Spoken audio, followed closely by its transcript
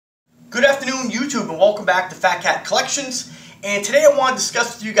Good afternoon, YouTube, and welcome back to Fat Cat Collections. And today I want to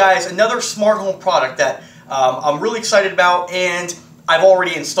discuss with you guys another smart home product that I'm really excited about and I've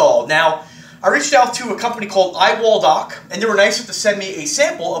already installed. Now, I reached out to a company called Iwalldock, and they were nice enough to send me a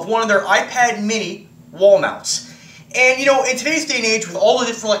sample of one of their iPad mini wall mounts. And you know, in today's day and age, with all the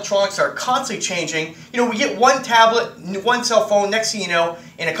different electronics that are constantly changing, you know, we get one tablet, one cell phone, next thing you know,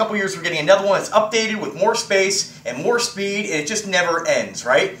 in a couple years we're getting another one that's updated with more space and more speed, and it just never ends,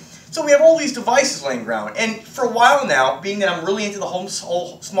 right? So we have all these devices laying around, and for a while now, being that I'm really into the whole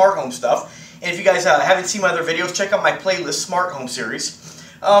smart home stuff, and if you guys haven't seen my other videos, check out my playlist, Smart Home Series.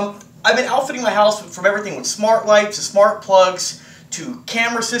 I've been outfitting my house from everything with smart lights to smart plugs, to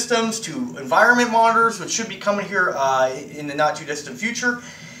camera systems, to environment monitors, which should be coming here in the not too distant future.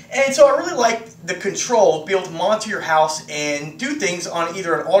 And so I really like the control to be able to monitor your house and do things on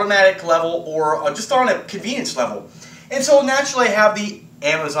either an automatic level or just on a convenience level. And so naturally I have the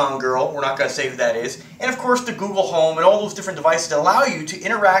Amazon girl, we're not going to say who that is, and of course the Google Home and all those different devices that allow you to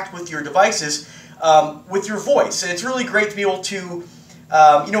interact with your devices with your voice. And it's really great to be able to, you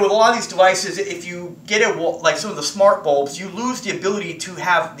know, with a lot of these devices, if you get it, like some of the smart bulbs, you lose the ability to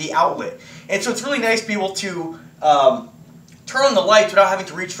have the outlet. And so it's really nice to be able to turn on the lights without having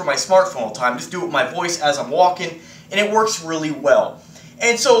to reach for my smartphone all the time. Just do it with my voice as I'm walking, and it works really well.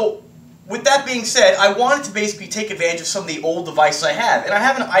 And so, with that being said, I wanted to basically take advantage of some of the old devices I have. And I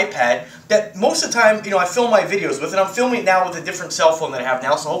have an iPad that most of the time, you know, I film my videos with, and I'm filming it now with a different cell phone that I have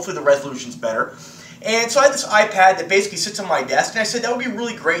now, so hopefully the resolution's better. And so I had this iPad that basically sits on my desk, and I said that would be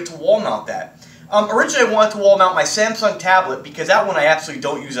really great to wall mount that. Originally I wanted to wall mount my Samsung tablet because that one I absolutely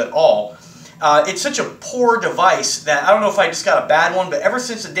don't use at all. It's such a poor device that I don't know if I just got a bad one, but ever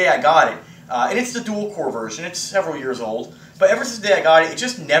since the day I got it, and it's the dual core version, it's several years old, but ever since the day I got it, it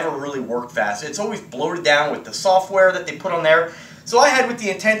just never really worked fast. It's always bloated down with the software that they put on there. So I had, with the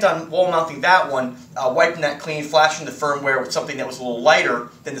intent on wall mounting that one, wiping that clean, flashing the firmware with something that was a little lighter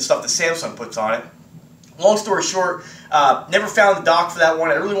than the stuff that Samsung puts on it. Long story short, never found the dock for that one.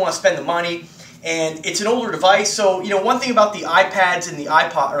 I really want to spend the money, and it's an older device. So you know, one thing about the iPads and the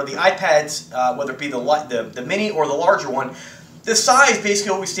iPod, or the iPads, whether it be the mini or the larger one, the size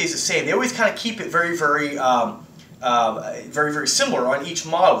basically always stays the same. They always kind of keep it very, very similar on each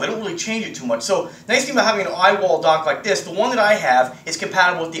model. They don't really change it too much. So the nice thing about having an Iwalldock like this, the one that I have is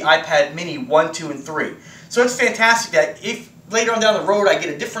compatible with the iPad mini 1, 2, and 3. So it's fantastic that if later on down the road I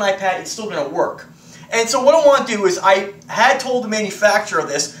get a different iPad, it's still going to work. And so what I want to do is, I had told the manufacturer of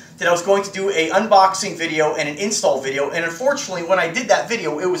this that I was going to do an unboxing video and an install video, and unfortunately when I did that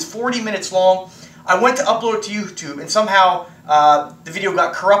video, it was 40 minutes long. I went to upload it to YouTube, and somehow the video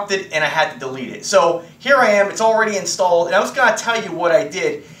got corrupted and I had to delete it. So here I am, it's already installed, and I was going to tell you what I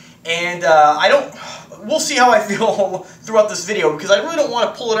did, and we'll see how I feel throughout this video, because I really don't want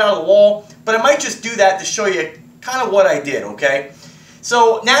to pull it out of the wall, but I might just do that to show you kind of what I did, okay?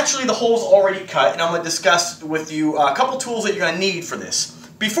 So naturally the hole's already cut, and I'm going to discuss with you a couple tools that you're going to need for this.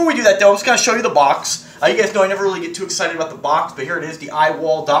 Before we do that though, I'm just going to show you the box. You guys know I never really get too excited about the box, but here it is, the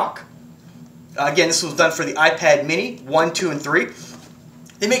Iwalldock. Again, this was done for the iPad mini 1, 2, and 3.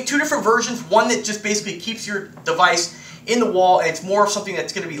 They make two different versions, one that just basically keeps your device in the wall, and it's more of something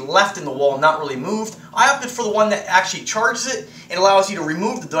that's going to be left in the wall and not really moved. I opted for the one that actually charges it and allows you to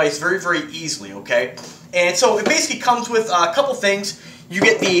remove the device very, very easily, okay? And so it basically comes with a couple things. You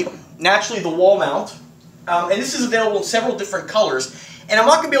get naturally the wall mount, and this is available in several different colors. And I'm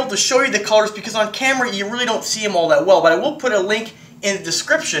not going to be able to show you the colors because on camera you really don't see them all that well, but I will put a link in the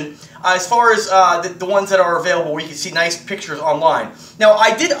description as far as the ones that are available where you can see nice pictures online. Now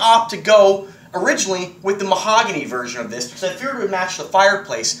I did opt to go originally with the mahogany version of this because I figured it would match the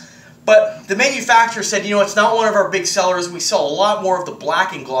fireplace, but the manufacturer said, you know, it's not one of our big sellers. We sell a lot more of the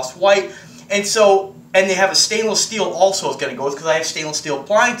black and gloss white, and they have a stainless steel also is going to go with, because I have stainless steel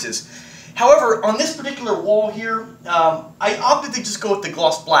appliances. However, on this particular wall here, I opted to just go with the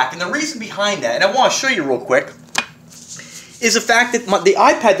gloss black, and the reason behind that, and I want to show you real quick, is the fact that the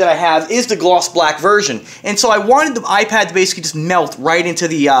iPad that I have is the gloss black version, and so I wanted the iPad to basically just melt right into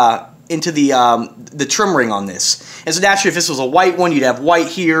the trim ring on this. And so naturally, if this was a white one, you'd have white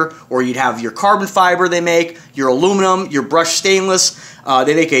here, or you'd have your carbon fiber they make, your aluminum, your brushed stainless.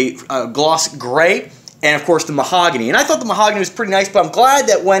 They make a gloss gray, and of course the mahogany. And I thought the mahogany was pretty nice, but I'm glad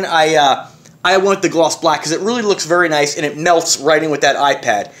that when I went with the gloss black, because it really looks very nice and it melts right in with that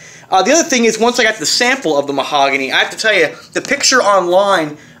iPad. The other thing is, once I got the sample of the mahogany, I have to tell you, the picture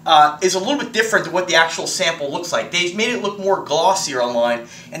online is a little bit different than what the actual sample looks like. They made it look more glossier online,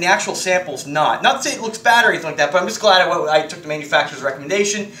 and the actual sample's not. Not to say it looks bad or anything like that, but I'm just glad I took the manufacturer's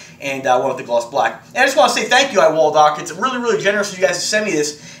recommendation and went with the gloss black. And I just want to say thank you, Iwalldock. It's really, really generous of you guys to send me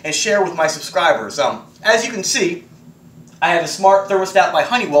this and share with my subscribers. As you can see, I have a smart thermostat by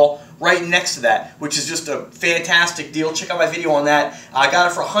Honeywell right next to that, which is just a fantastic deal. Check out my video on that. I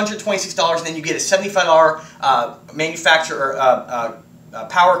got it for $126, and then you get a $75 manufacturer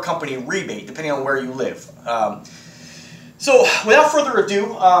power company rebate, depending on where you live. So without further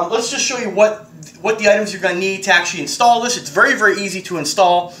ado, let's just show you what the items you're going to need to actually install this. It's very, very easy to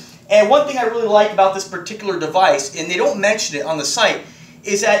install. And one thing I really like about this particular device, and they don't mention it on the site,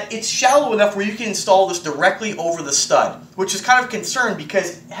 is that it's shallow enough where you can install this directly over the stud, which is kind of a concern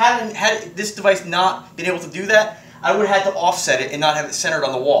because had this device not been able to do that, I would have had to offset it and not have it centered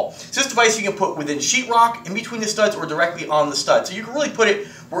on the wall. So this device you can put within sheetrock, in between the studs, or directly on the stud. So you can really put it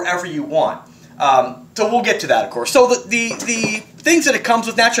wherever you want. So we'll get to that, of course. So the things that it comes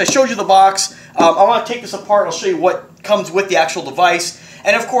with, naturally, I showed you the box. I want to take this apart and I'll show you what comes with the actual device.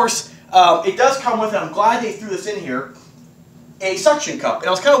 And of course, it does come with, and I'm glad they threw this in here, a suction cup. And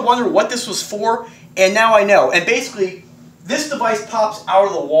I was kind of wondering what this was for, and now I know. And basically, this device pops out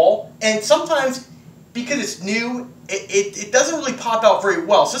of the wall, and sometimes, because it's new, it doesn't really pop out very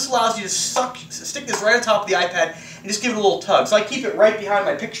well. So this allows you to stick this right on top of the iPad and just give it a little tug. So I keep it right behind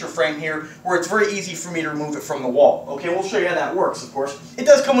my picture frame here, where it's very easy for me to remove it from the wall. Okay, we'll show you how that works, of course. It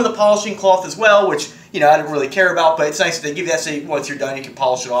does come with a polishing cloth as well, which, you know, I don't really care about, but it's nice that they give you that so once you're done you can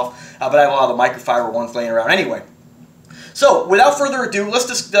polish it off. But I have a lot of the microfiber ones laying around anyway. So, without further ado, let's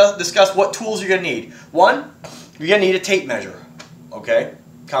discuss what tools you're going to need. One, you're going to need a tape measure. Okay?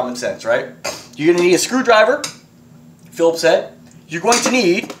 Common sense, right? You're going to need a screwdriver, Phillips head. You're going to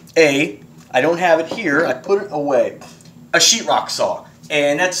need I don't have it here, I put it away, a sheetrock saw.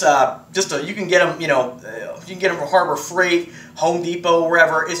 And that's you can get them, you know, you can get them from Harbor Freight, Home Depot,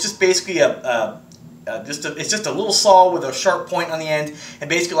 wherever. It's just basically it's just a little saw with a sharp point on the end, and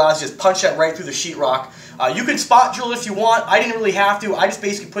basically allows you to punch that right through the sheetrock. You can spot drill it if you want. I didn't really have to. I just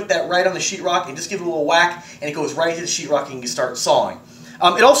basically put that right on the sheetrock and just give it a little whack, and it goes right into the sheetrock and you can start sawing.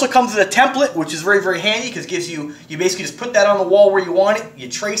 It also comes with a template, which is very, very handy because it gives you basically just put that on the wall where you want it, you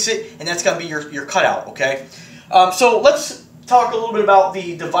trace it, and that's going to be your cutout, okay? So let's talk a little bit about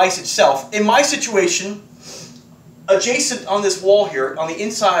the device itself. In my situation, adjacent on this wall here, on the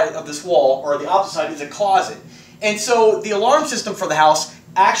inside of this wall, or the opposite side, is a closet. And so the alarm system for the house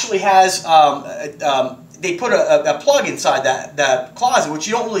actually has, they put a plug inside that closet, which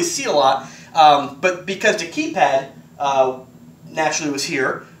you don't really see a lot, but because the keypad naturally was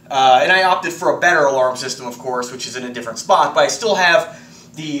here, and I opted for a better alarm system, of course, which is in a different spot, but I still have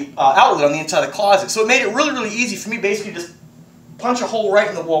the outlet on the inside of the closet. So it made it really, really easy for me, basically just punch a hole right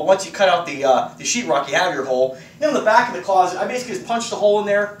in the wall. Once you cut out the sheetrock, you have your hole. Then on the back of the closet, I basically just punched a hole in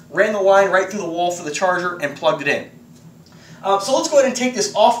there, ran the line right through the wall for the charger, and plugged it in. So let's go ahead and take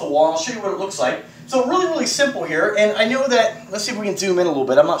this off the wall, and I'll show you what it looks like. So really, really simple here, and I know that, let's see if we can zoom in a little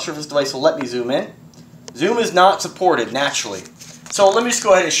bit. I'm not sure if this device will let me zoom in. Zoom is not supported, naturally. So let me just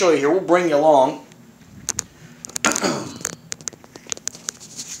go ahead and show you here. We'll bring you along.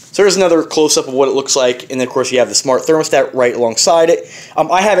 So here's another close-up of what it looks like, and then of course you have the smart thermostat right alongside it.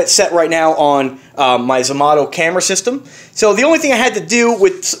 I have it set right now on my Zomato camera system. So the only thing I had to do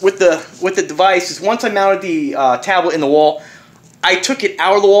with the device is once I mounted the tablet in the wall, I took it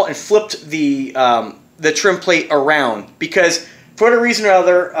out of the wall and flipped the trim plate around, because for whatever reason or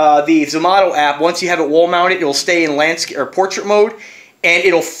other, the Zomato app, once you have it wall mounted, it will stay in landscape or portrait mode, and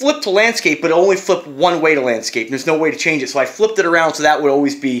it'll flip to landscape, but it'll only flip one way to landscape. There's no way to change it, so I flipped it around so that would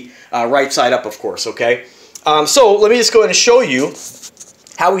always be right side up, of course, okay? So let me just go ahead and show you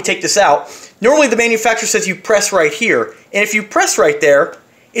how we take this out. Normally the manufacturer says you press right here, and if you press right there,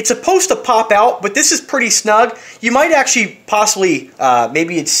 it's supposed to pop out, but this is pretty snug. You might actually possibly,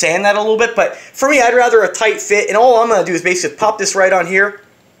 maybe you'd sand that a little bit, but for me, I'd rather a tight fit, and all I'm going to do is basically pop this right on here,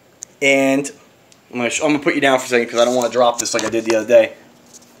 and I'm going to put you down for a second because I don't want to drop this like I did the other day.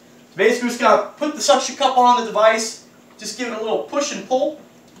 So basically, we're just going to put the suction cup on the device, just give it a little push and pull.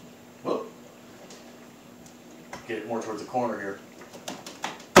 Whoop. Get it more towards the corner here.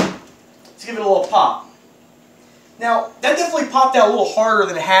 Just give it a little pop. Now, that definitely popped out a little harder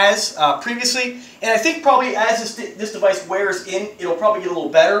than it has previously, and I think probably as this device wears in, it'll probably get a little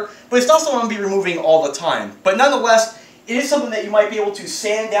better, but it's not something I'm going to be removing all the time. But nonetheless, it is something that you might be able to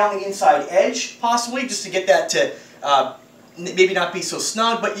sand down the inside edge, possibly, just to get that to maybe not be so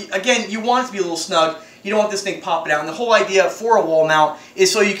snug, but again, you want it to be a little snug. You don't want this thing popping out, and the whole idea for a wall mount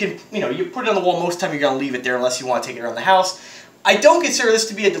is so you can, you put it on the wall. Most of the time you're going to leave it there unless you want to take it around the house. I don't consider this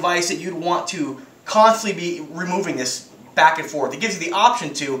to be a device that you'd want to constantly be removing this back and forth. It gives you the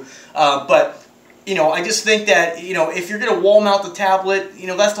option to, but you know, I just think that, you know, if you're going to wall mount the tablet, you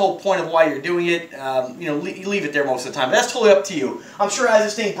know, that's the whole point of why you're doing it. You know, leave it there most of the time. That's totally up to you. I'm sure as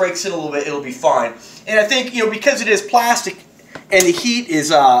this thing breaks in a little bit, it'll be fine. And I think, you know, because it is plastic and the heat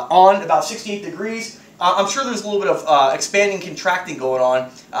is on about 68 degrees, I'm sure there's a little bit of expanding and contracting going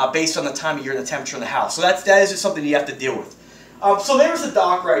on based on the time of year and the temperature in the house. So that is just something you have to deal with. So there's the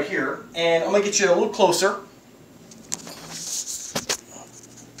dock right here, and I'm going to get you a little closer.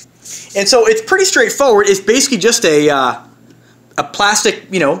 And so it's pretty straightforward. It's basically just a plastic,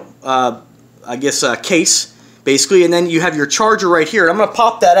 you know, I guess case, basically, and then you have your charger right here. And I'm going to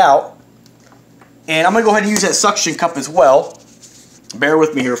pop that out, and I'm going to go ahead and use that suction cup as well. Bear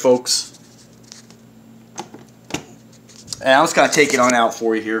with me here, folks. And I'm just going to take it on out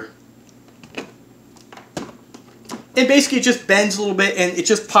for you here. And basically it just bends a little bit and it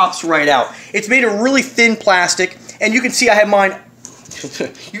just pops right out. It's made of really thin plastic, and you can see I have mine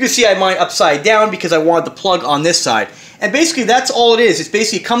upside down because I wanted the plug on this side. And basically that's all it is. It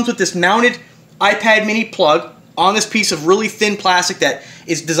basically comes with this mounted iPad mini plug on this piece of really thin plastic that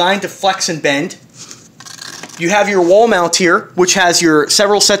is designed to flex and bend. You have your wall mount here, which has your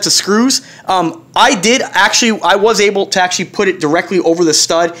several sets of screws. I was able to actually put it directly over the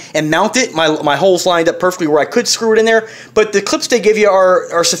stud and mount it. My holes lined up perfectly where I could screw it in there, but the clips they give you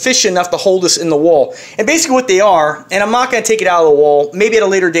are sufficient enough to hold this in the wall. And basically what they are, and I'm not going to take it out of the wall, maybe at a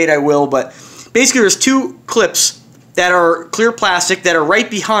later date I will, but basically there's two clips that are clear plastic that are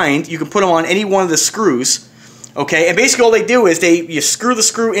right behind. You can put them on any one of the screws, okay? And basically all they do is you screw the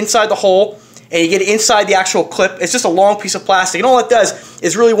screw inside the hole, and you get it inside the actual clip. It's just a long piece of plastic. And all it does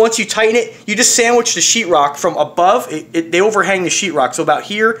is really, once you tighten it, you just sandwich the sheetrock from above. They overhang the sheetrock, so about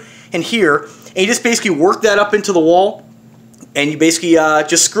here and here. And you just basically work that up into the wall, and you basically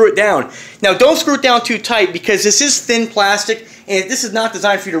just screw it down. Now, don't screw it down too tight because this is thin plastic, and this is not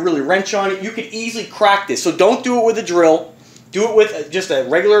designed for you to really wrench on it. You could easily crack this. So don't do it with a drill. Do it with just a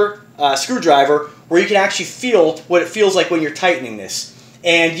regular screwdriver where you can actually feel what it feels like when you're tightening this.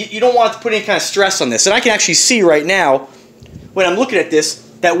 And you don't want to put any kind of stress on this. And I can actually see right now, when I'm looking at this,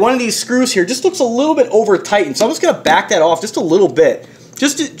 that one of these screws here just looks a little bit over tightened. So I'm just going to back that off just a little bit,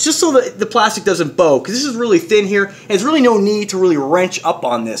 just so that the plastic doesn't bow, because this is really thin here, and there's really no need to really wrench up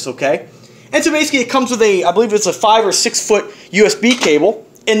on this, okay? And so basically it comes with I believe it's a 5 or 6 foot USB cable,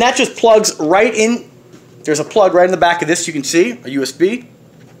 and that just plugs right in. There's a plug right in the back of this, you can see, a USB. I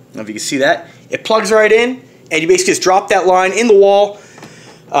don't know if you can see that. It plugs right in, and you basically just drop that line in the wall,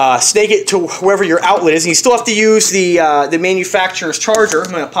 snake it to wherever your outlet is, and you still have to use the manufacturer's charger.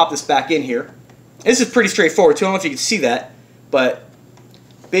 I'm going to pop this back in here. This is pretty straightforward too. I don't know if you can see that, but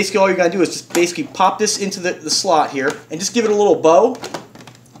basically all you're going to do is just basically pop this into the slot here and just give it a little bow,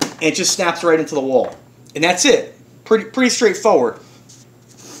 and it just snaps right into the wall. And that's it. Pretty straightforward.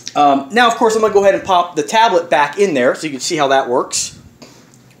 Now, of course, I'm going to go ahead and pop the tablet back in there so you can see how that works.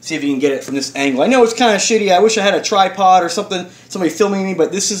 See if you can get it from this angle. I know it's kind of shitty. I wish I had a tripod or something, somebody filming me,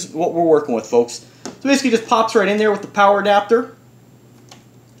 but this is what we're working with, folks. So basically it just pops right in there with the power adapter.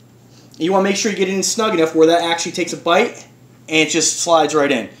 You want to make sure you get it in snug enough where that actually takes a bite and it just slides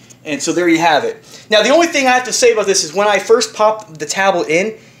right in. And so there you have it. Now the only thing I have to say about this is when I first popped the tablet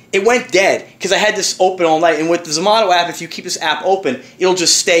in, it went dead because I had this open all night. And with the Zomato app, if you keep this app open, it'll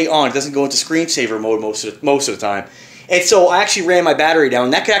just stay on. It doesn't go into screensaver mode most of the time. And so I actually ran my battery down,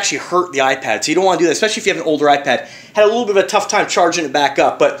 and that could actually hurt the iPad. So you don't want to do that, especially if you have an older iPad. Had a little bit of a tough time charging it back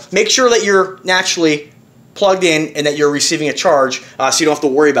up, but make sure that you're naturally plugged in and that you're receiving a charge so you don't have to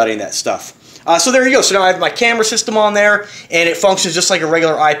worry about any of that stuff. So there you go. So now I have my camera system on there, and it functions just like a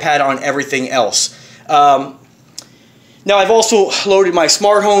regular iPad on everything else. Now I've also loaded my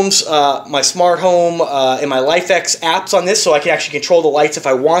smart home and my LifeX apps on this, so I can actually control the lights if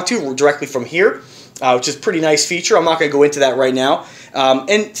I want to directly from here. Which is a pretty nice feature. I'm not going to go into that right now.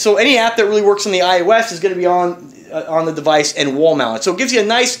 And so any app that really works on the iOS is going to be on the device and wall mounted. So it gives you a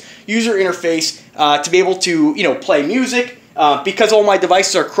nice user interface to be able to play music. Because all my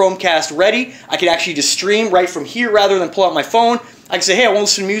devices are Chromecast ready, I can actually just stream right from here rather than pull out my phone. I can say, hey, I want to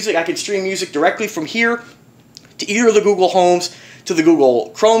listen to music. I can stream music directly from here to either of the Google Homes, to the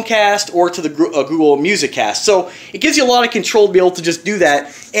Google Chromecast, or to the Google Music Cast. So it gives you a lot of control to be able to just do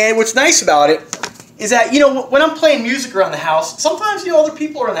that. And what's nice about it is that, when I'm playing music around the house, sometimes, other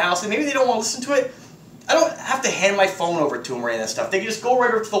people are in the house and maybe they don't want to listen to it. I don't have to hand my phone over to them or any of that stuff. They can just go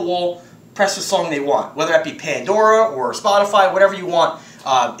right over to the wall, press the song they want, whether that be Pandora or Spotify, whatever you want,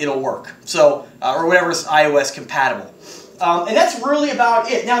 it'll work. So, or whatever's iOS compatible. And that's really about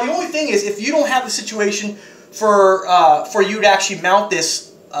it. Now, the only thing is, if you don't have the situation for you to actually mount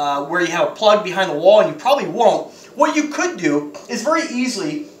this where you have a plug behind the wall, and you probably won't. What you could do is very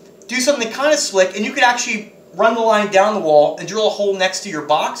easily do something kind of slick, and you could actually run the line down the wall and drill a hole next to your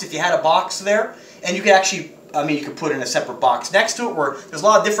box if you had a box there, and you could actually, I mean, you could put in a separate box next to it, where there's a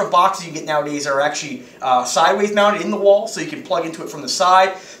lot of different boxes you get nowadays that are actually sideways mounted in the wall, so you can plug into it from the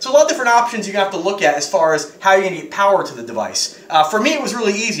side. So a lot of different options you're going to have to look at as far as how you're going to get power to the device. For me, it was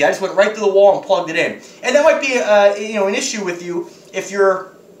really easy. I just went right to the wall and plugged it in. And that might be an issue with you if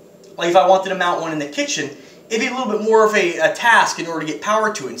you're, like if I wanted to mount one in the kitchen. It'd be a little bit more of a task in order to get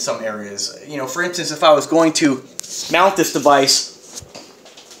power to it in some areas. You know, for instance, if I was going to mount this device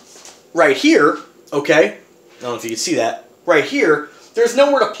right here, okay, I don't know if you can see that, right here, there's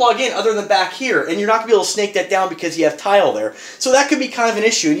nowhere to plug in other than back here, and you're not going to be able to snake that down because you have tile there. So that could be kind of an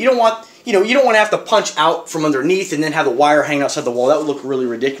issue. You don't want, you don't want to have to punch out from underneath and then have the wire hang outside the wall. That would look really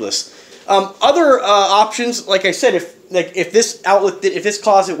ridiculous. Other options, like I said, if this outlet, if this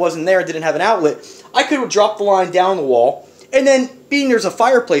closet wasn't there, didn't have an outlet, I could drop the line down the wall, and then being there's a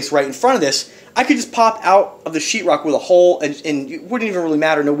fireplace right in front of this, I could just pop out of the sheetrock with a hole, and it wouldn't even really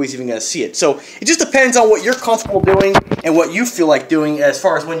matter. Nobody's even going to see it. So it just depends on what you're comfortable doing and what you feel like doing as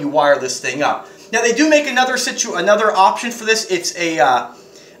far as when you wire this thing up. Now they do make another option for this. It's a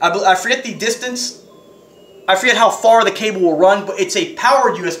I forget the distance. I forget how far the cable will run, but it's a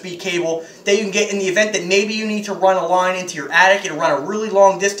powered USB cable that you can get in the event that maybe you need to run a line into your attic and run a really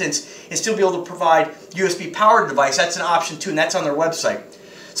long distance and still be able to provide USB powered device. That's an option too, and that's on their website.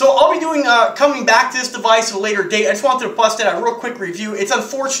 So I'll be doing coming back to this device at a later date. I just wanted to bust out a real quick review. It's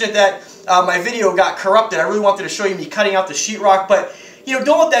unfortunate that my video got corrupted. I really wanted to show you me cutting out the sheetrock, but don't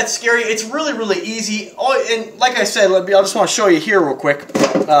let that scare you. It's really, really easy. And like I said, I just want to show you here real quick.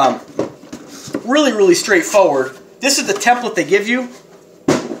 Really, really straightforward. This is the template they give you.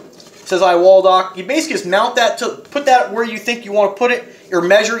 It says Iwalldock. You basically just mount that, put that where you think you want to put it, or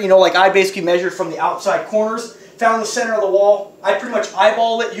measure. Like I basically measured from the outside corners, found the center of the wall. I pretty much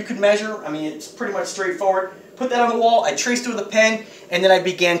eyeball it. You could measure. I mean, it's pretty much straightforward. Put that on the wall. I traced it with a pen, and then I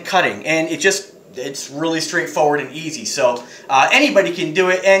began cutting. And it's really straightforward and easy. So anybody can do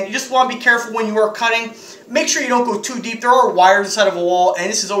it, and you just want to be careful when you are cutting. Make sure you don't go too deep. There are wires inside of a wall, and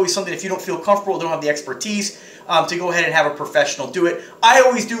this is always something, if you don't feel comfortable, don't have the expertise, to go ahead and have a professional do it. I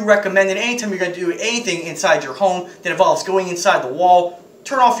always do recommend that anytime you're going to do anything inside your home that involves going inside the wall,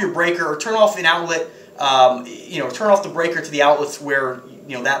 turn off your breaker or turn off an outlet. Turn off the breaker to the outlets where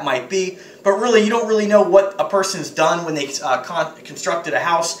that might be. But really, you don't really know what a person's done when they constructed a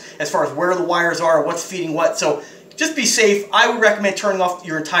house as far as where the wires are, what's feeding what. So just be safe. I would recommend turning off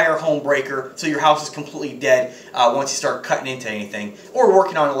your entire home breaker so your house is completely dead once you start cutting into anything or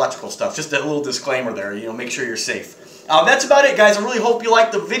working on electrical stuff. Just a little disclaimer there. Make sure you're safe. That's about it, guys. I really hope you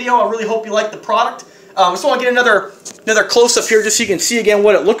liked the video. I really hope you liked the product. I just want to get another close-up here just so you can see again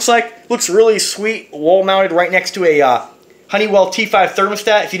what it looks like. Looks really sweet, wall-mounted right next to a Honeywell T5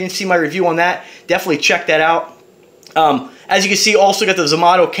 thermostat. If you didn't see my review on that, definitely check that out. As you can see, also got the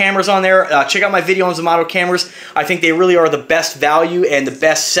Zomato cameras on there. Check out my video on Zomato cameras. I think they really are the best value and the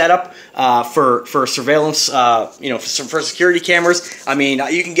best setup for surveillance, for security cameras. I mean,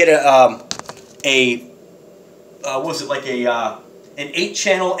 you can get an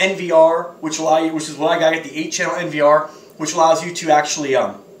 8-channel NVR, which is what I got at the 8-channel NVR, which allows you to actually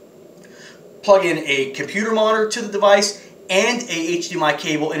plug in a computer monitor to the device and a HDMI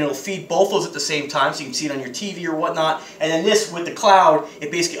cable, and it'll feed both those at the same time, so you can see it on your TV or whatnot. And then this, with the cloud,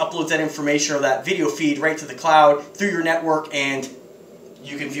 it basically uploads that information or that video feed right to the cloud through your network, and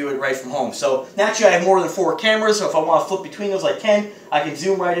you can view it right from home. So naturally, I have more than 4 cameras, so if I want to flip between those, I can. I can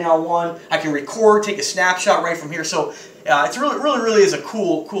zoom right in on one. I can record, take a snapshot right from here. So it's really is a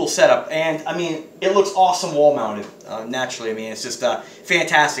cool setup, and I mean, it looks awesome wall mounted. Naturally, I mean, it's just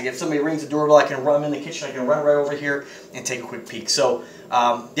fantastic. If somebody rings the doorbell, I can run in the kitchen. I can run right over here and take a quick peek. So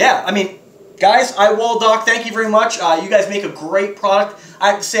yeah, I mean, guys, Iwalldock, thank you very much. You guys make a great product. I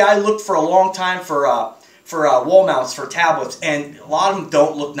have to say, I looked for a long time for wall mounts for tablets, and a lot of them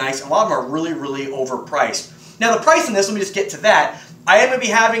don't look nice. A lot of them are really overpriced. Now, the price on this, let me just get to that. I am going to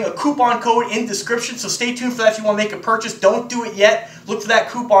be having a coupon code in the description, so stay tuned for that if you want to make a purchase. Don't do it yet. Look for that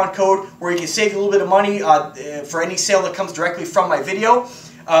coupon code where you can save a little bit of money for any sale that comes directly from my video.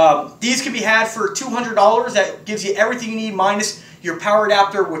 These can be had for $200. That gives you everything you need minus your power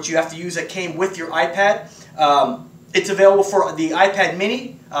adapter, which you have to use that came with your iPad. It's available for the iPad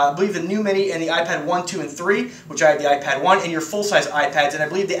mini, I believe the new mini, and the iPad 1, 2, and 3, which I have the iPad 1, and your full-size iPads, and I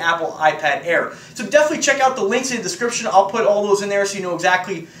believe the Apple iPad Air. So definitely check out the links in the description. I'll put all those in there so you know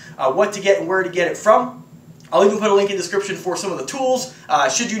exactly what to get and where to get it from. I'll even put a link in the description for some of the tools.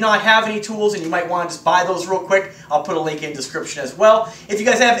 Should you not have any tools and you might want to just buy those real quick, I'll put a link in the description as well. If you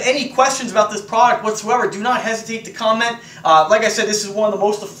guys have any questions about this product whatsoever, do not hesitate to comment. Like I said, this is one of the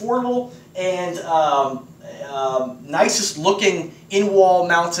most affordable and nicest looking in-wall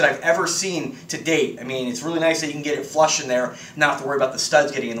mounts that I've ever seen to date. I mean, it's really nice that you can get it flush in there, not have to worry about the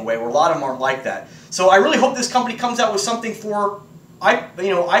studs getting in the way, where a lot of them aren't like that. So I really hope this company comes out with something for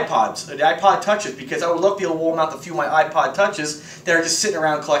iPods, the iPod Touches, because I would love to be able to wall mount a few of my iPod Touches that are just sitting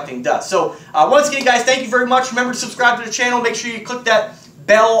around collecting dust. So once again, guys, thank you very much. Remember to subscribe to the channel. Make sure you click that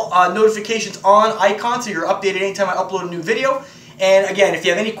bell notifications on icon so you're updated anytime I upload a new video. And again, if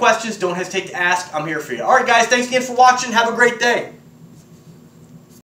you have any questions, don't hesitate to ask. I'm here for you. All right, guys, thanks again for watching. Have a great day.